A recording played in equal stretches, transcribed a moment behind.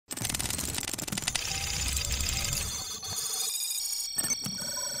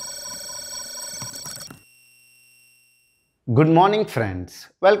Good morning friends.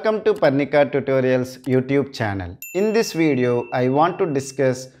 Welcome to Parnika Tutorials YouTube channel. In this video, I want to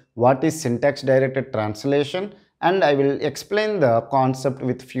discuss what is syntax directed translation and I will explain the concept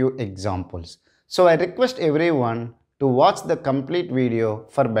with few examples. So I request everyone to watch the complete video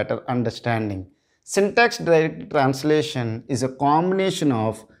for better understanding. Syntax directed translation is a combination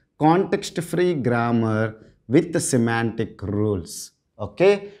of context-free grammar with the semantic rules.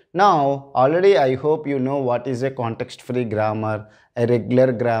 Okay, now already I hope you know what is a context-free grammar, a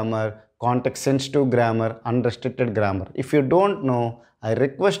regular grammar, context-sensitive grammar, unrestricted grammar. If you don't know, I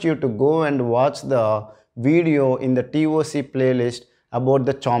request you to go and watch the video in the TOC playlist about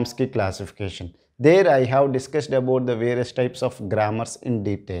the Chomsky classification. There I have discussed about the various types of grammars in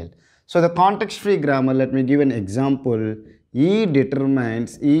detail. So the context-free grammar, let me give an example. E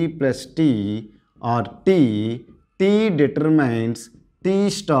determines E plus T or T determines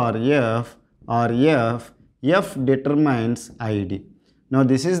T star F or F determines ID. Now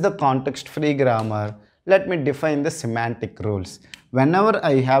this is the context-free grammar. Let me define the semantic rules. Whenever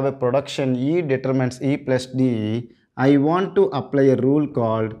I have a production E determines E plus D, I want to apply a rule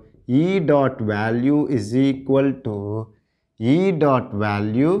called E dot value is equal to E dot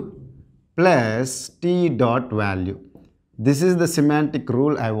value plus T dot value. This is the semantic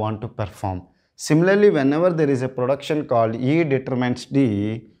rule I want to perform. Similarly, whenever there is a production called E determines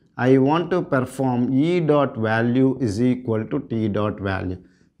D, I want to perform E dot value is equal to T dot value.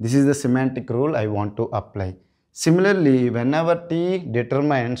 This is the semantic rule I want to apply. Similarly, whenever T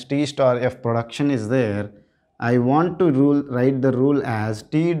determines T star F production is there, I want to write the rule as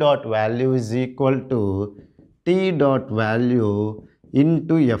T dot value is equal to T dot value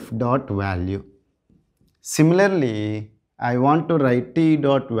into F dot value. Similarly, I want to write T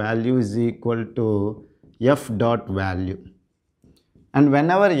dot value is equal to F dot value. And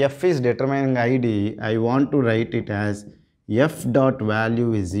whenever F is determining ID, I want to write it as F dot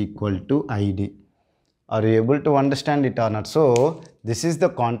value is equal to ID. Are you able to understand it or not? So, this is the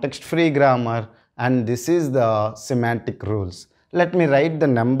context-free grammar and this is the semantic rules. Let me write the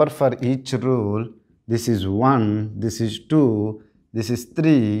number for each rule. This is 1, this is 2, this is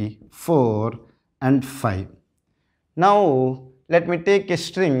 3, 4 and 5. Now, let me take a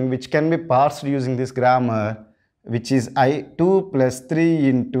string which can be parsed using this grammar, which is 2 plus 3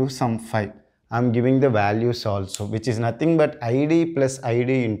 into some 5. I am giving the values also, which is nothing but ID plus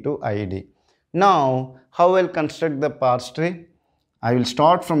ID into ID. Now, how I will construct the parse tree? I will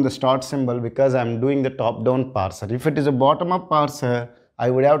start from the start symbol because I am doing the top-down parser. If it is a bottom-up parser, I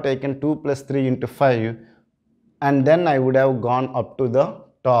would have taken 2 plus 3 into 5 and then I would have gone up to the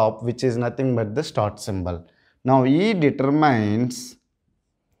top, which is nothing but the start symbol. Now E determines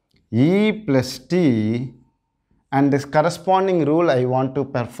E plus T and the corresponding rule I want to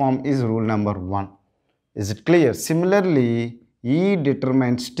perform is rule number 1. Is it clear? Similarly, E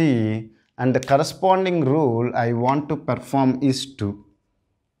determines T and the corresponding rule I want to perform is 2.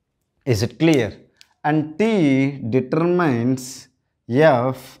 Is it clear? And T determines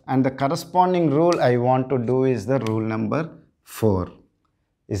F and the corresponding rule I want to do is the rule number 4.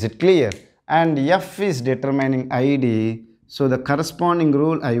 Is it clear? And F is determining ID, so the corresponding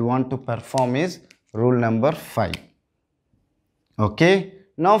rule I want to perform is rule number 5. Okay,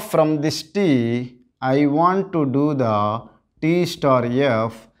 now from this T, I want to do the T star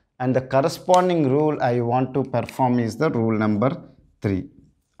F and the corresponding rule I want to perform is the rule number 3.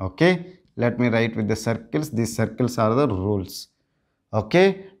 Okay, let me write with the circles. These circles are the rules.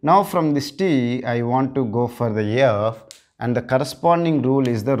 Okay, now from this T, I want to go for the F and the corresponding rule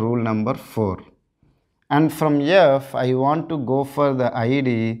is the rule number 4. And from F, I want to go for the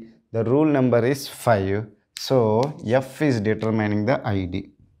ID, the rule number is 5. So, F is determining the ID.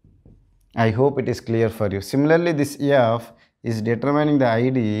 I hope it is clear for you. Similarly, this F is determining the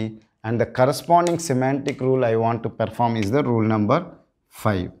ID and the corresponding semantic rule I want to perform is the rule number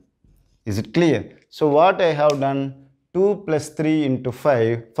 5. Is it clear? So, what I have done, 2 plus 3 into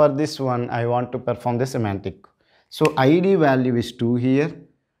 5, for this one I want to perform the semantic. So, ID value is 2 here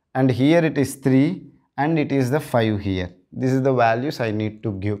and here it is 3 and it is the 5 here. This is the values I need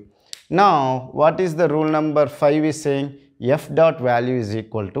to give. Now, what is the rule number 5 is saying? F dot value is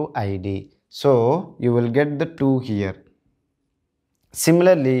equal to ID. So, you will get the 2 here.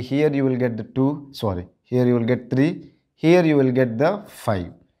 Similarly, here you will get the 2, here you will get 3, here you will get the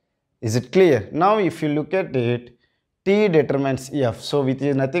 5. Is it clear? Now, if you look at it, T determines F. So, which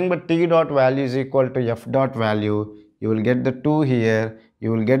is nothing but T dot value is equal to F dot value. You will get the 2 here,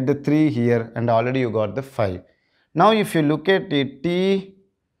 you will get the 3 here and already you got the 5. Now, if you look at it, T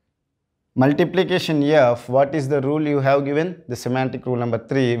multiplication F, what is the rule you have given? The semantic rule number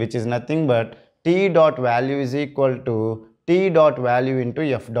 3, which is nothing but T dot value is equal to t dot value into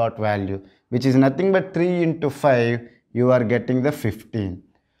f dot value, which is nothing but 3 into 5, you are getting the 15.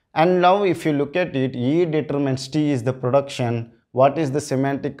 And now if you look at it, E determines T is the production. What is the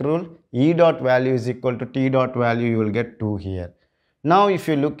semantic rule? E dot value is equal to T dot value, you will get 2 here. Now if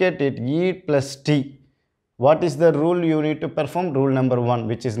you look at it, E plus T, what is the rule you need to perform? Rule number 1,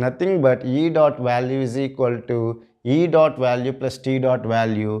 which is nothing but E dot value is equal to E dot value plus T dot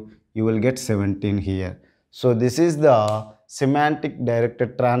value, you will get 17 here. So this is the semantic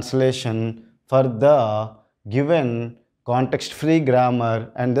directed translation for the given context-free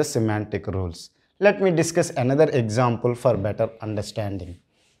grammar and the semantic rules. Let me discuss another example for better understanding.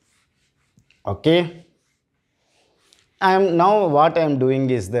 Okay. What I am doing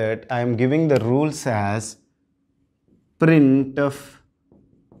is that I am giving the rules as printf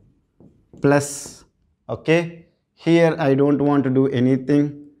plus. Okay. Here I don't want to do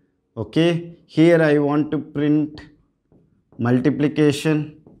anything. Okay. Here I want to print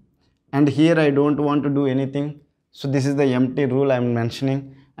multiplication, and here I don't want to do anything. So this is the empty rule I am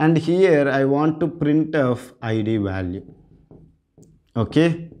mentioning, and here I want to print of id value.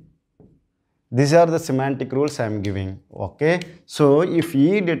 Okay, these are the semantic rules I am giving. Okay, so if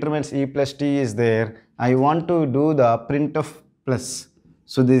E determines E plus T is there, I want to do the print of plus.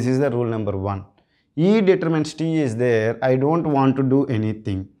 So this is the rule number 1. E determines T is there, I don't want to do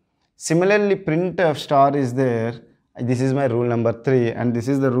anything. Similarly, print of star is there. This is my rule number 3, and this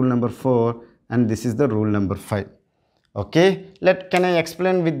is the rule number 4, and this is the rule number 5. Okay, can I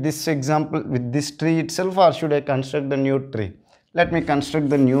explain with this example, with this tree itself, or should I construct the new tree? Let me construct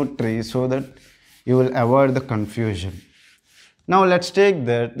the new tree so that you will avoid the confusion. Now let's take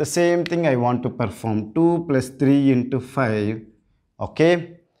that the same thing I want to perform. 2 plus 3 into 5.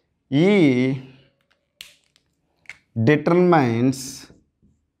 Okay, E determines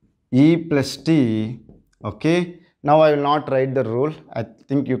E plus T. Okay, now I will not write the rule. I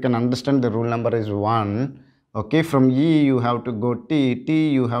think you can understand the rule number is 1. Okay, from E you have to go T, T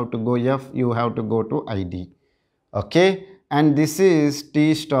you have to go F, you have to go to ID. Okay, and this is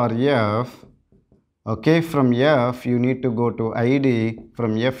T star F. Okay, from F you need to go to ID,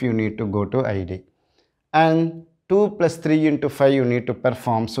 from F you need to go to ID. And 2 plus 3 into 5 you need to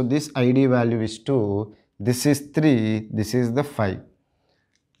perform. So this ID value is 2, this is 3, this is the 5.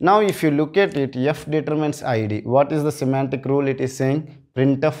 Now if you look at it, F determines ID. What is the semantic rule? It is saying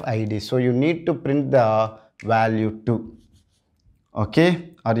print of ID. So you need to print the value 2.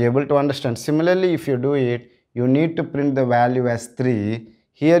 Okay, are you able to understand? Similarly, if you do it, you need to print the value as 3.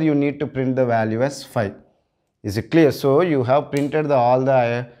 Here you need to print the value as 5. Is it clear? So you have printed all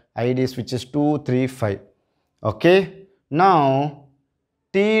the IDs, which is 2, 3, 5. Okay, now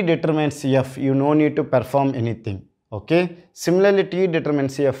T determines F, you no need to perform anything. Okay, similarly T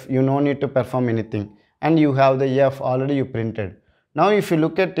determines F, you no need to perform anything, and you have the F already you printed. Now if you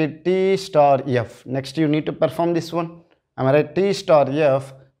look at it, T star F, next you need to perform this one. Am I right? T star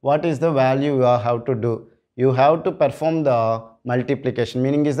F, what is the value you have to do? You have to perform the multiplication,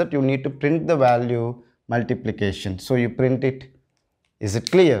 meaning is that you need to print the value multiplication. So you print it. Is it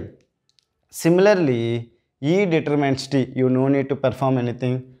clear? Similarly, E determines T, you no need to perform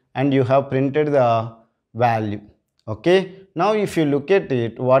anything, and you have printed the value. Okay, now if you look at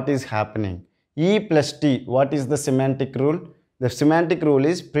it, what is happening? E plus T, what is the semantic rule? The semantic rule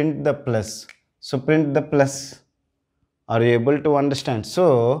is print the plus. So print the plus. Are you able to understand?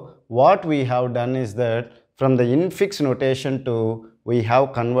 So what we have done is that from the infix notation we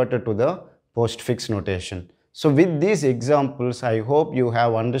have converted to the postfix notation. So with these examples, I hope you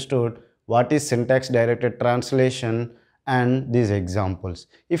have understood what is syntax directed translation and these examples.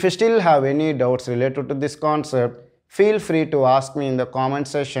 If you still have any doubts related to this concept, feel free to ask me in the comment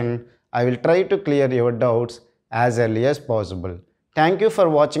section. I will try to clear your doubts as early as possible. Thank you for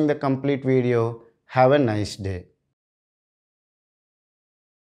watching the complete video. Have a nice day.